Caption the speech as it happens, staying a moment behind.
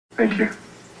Thank you.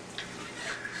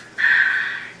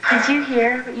 Did you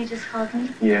hear what you just called me?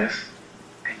 Yes.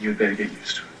 And you'd better get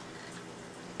used to it.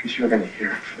 Because you're going to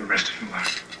hear it for the rest of your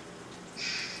life.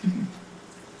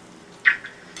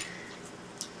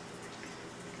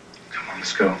 Come on,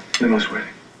 let's go. Limo's waiting.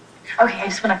 Okay, I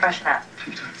just want to freshen up.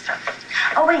 Take time.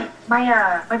 Oh, wait.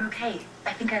 My bouquet.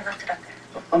 I think I left it up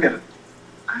there. I'll get it.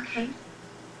 Okay.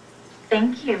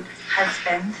 Thank you,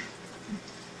 husband.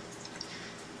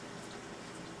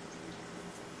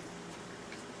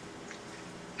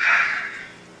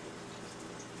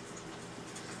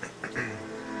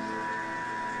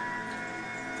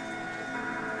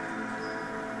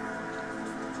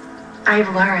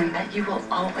 I've learned that you will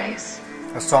always,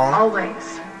 A song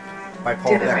always, by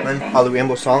Paul do the right Beckman, thing.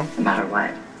 Palu song. No matter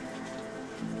what.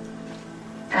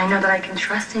 And I know that I can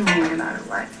trust in you no matter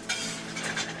what.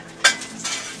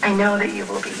 I know that you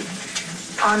will be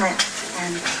honest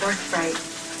and forthright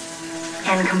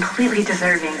and completely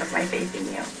deserving of my faith in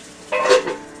you.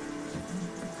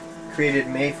 Created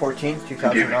May 14th,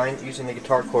 2009, using the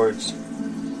guitar chords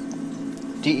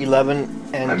D11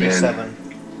 and I'm D7.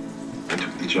 I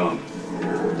took the job.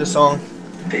 The song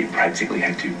They practically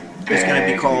had to is going to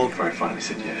be beg called me before I finally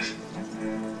said yes.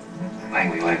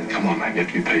 Langley, come on, man. You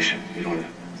have to be patient. You don't want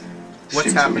to...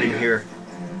 What's Happening Here.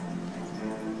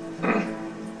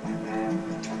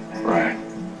 Right.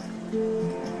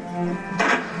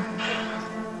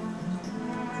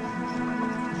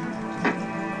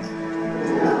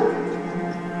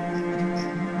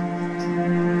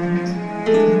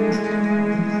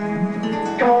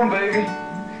 Come on, baby.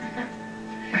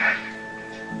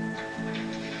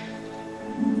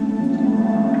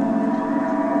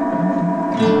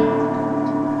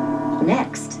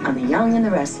 Next on the Young and the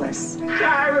Restless.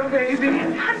 Kyra, baby.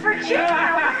 Virginia,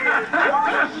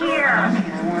 why here?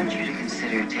 I want you to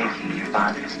consider taking your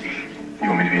father's name. You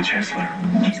want me to be a chancellor?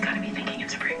 She's got to be thinking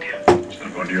it's a breakdown. So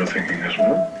what are you thinking as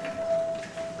well?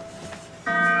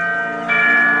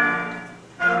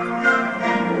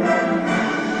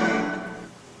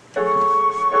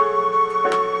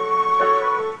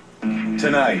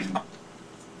 Tonight.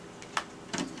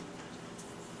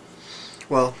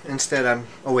 Well, instead I'm...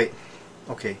 Oh wait.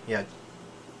 Okay, yeah.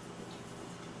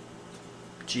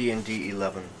 G and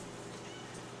D11.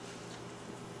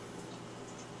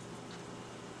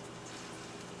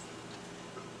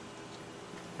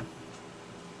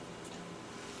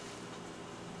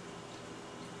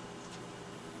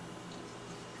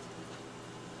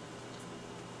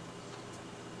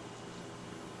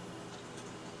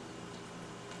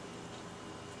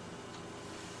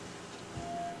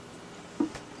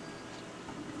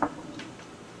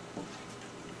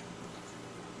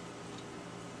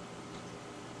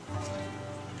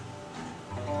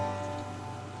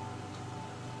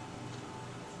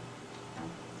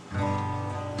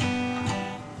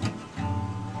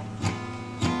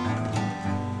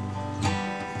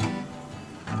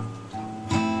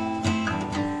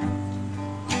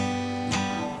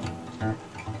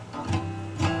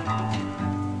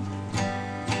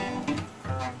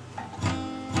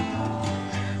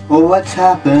 Well, what's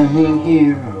happening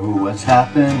here? What's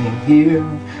happening here?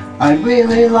 I'd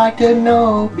really like to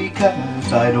know,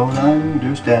 because I don't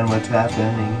understand what's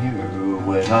happening here.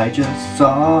 What I just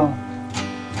saw.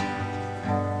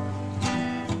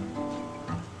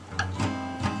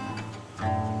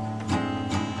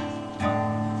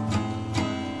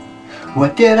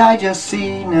 What did I just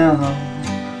see now?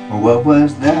 What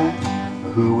was that?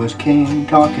 Who was King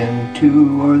talking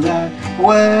to, or that?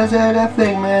 Was it a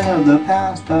figment of the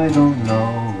past? I don't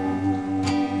know.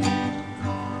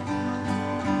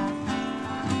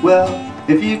 Well,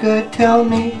 if you could tell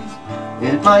me,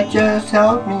 it might just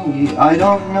help me. I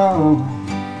don't know.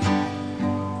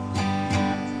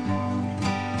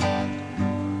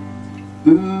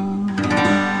 Ooh.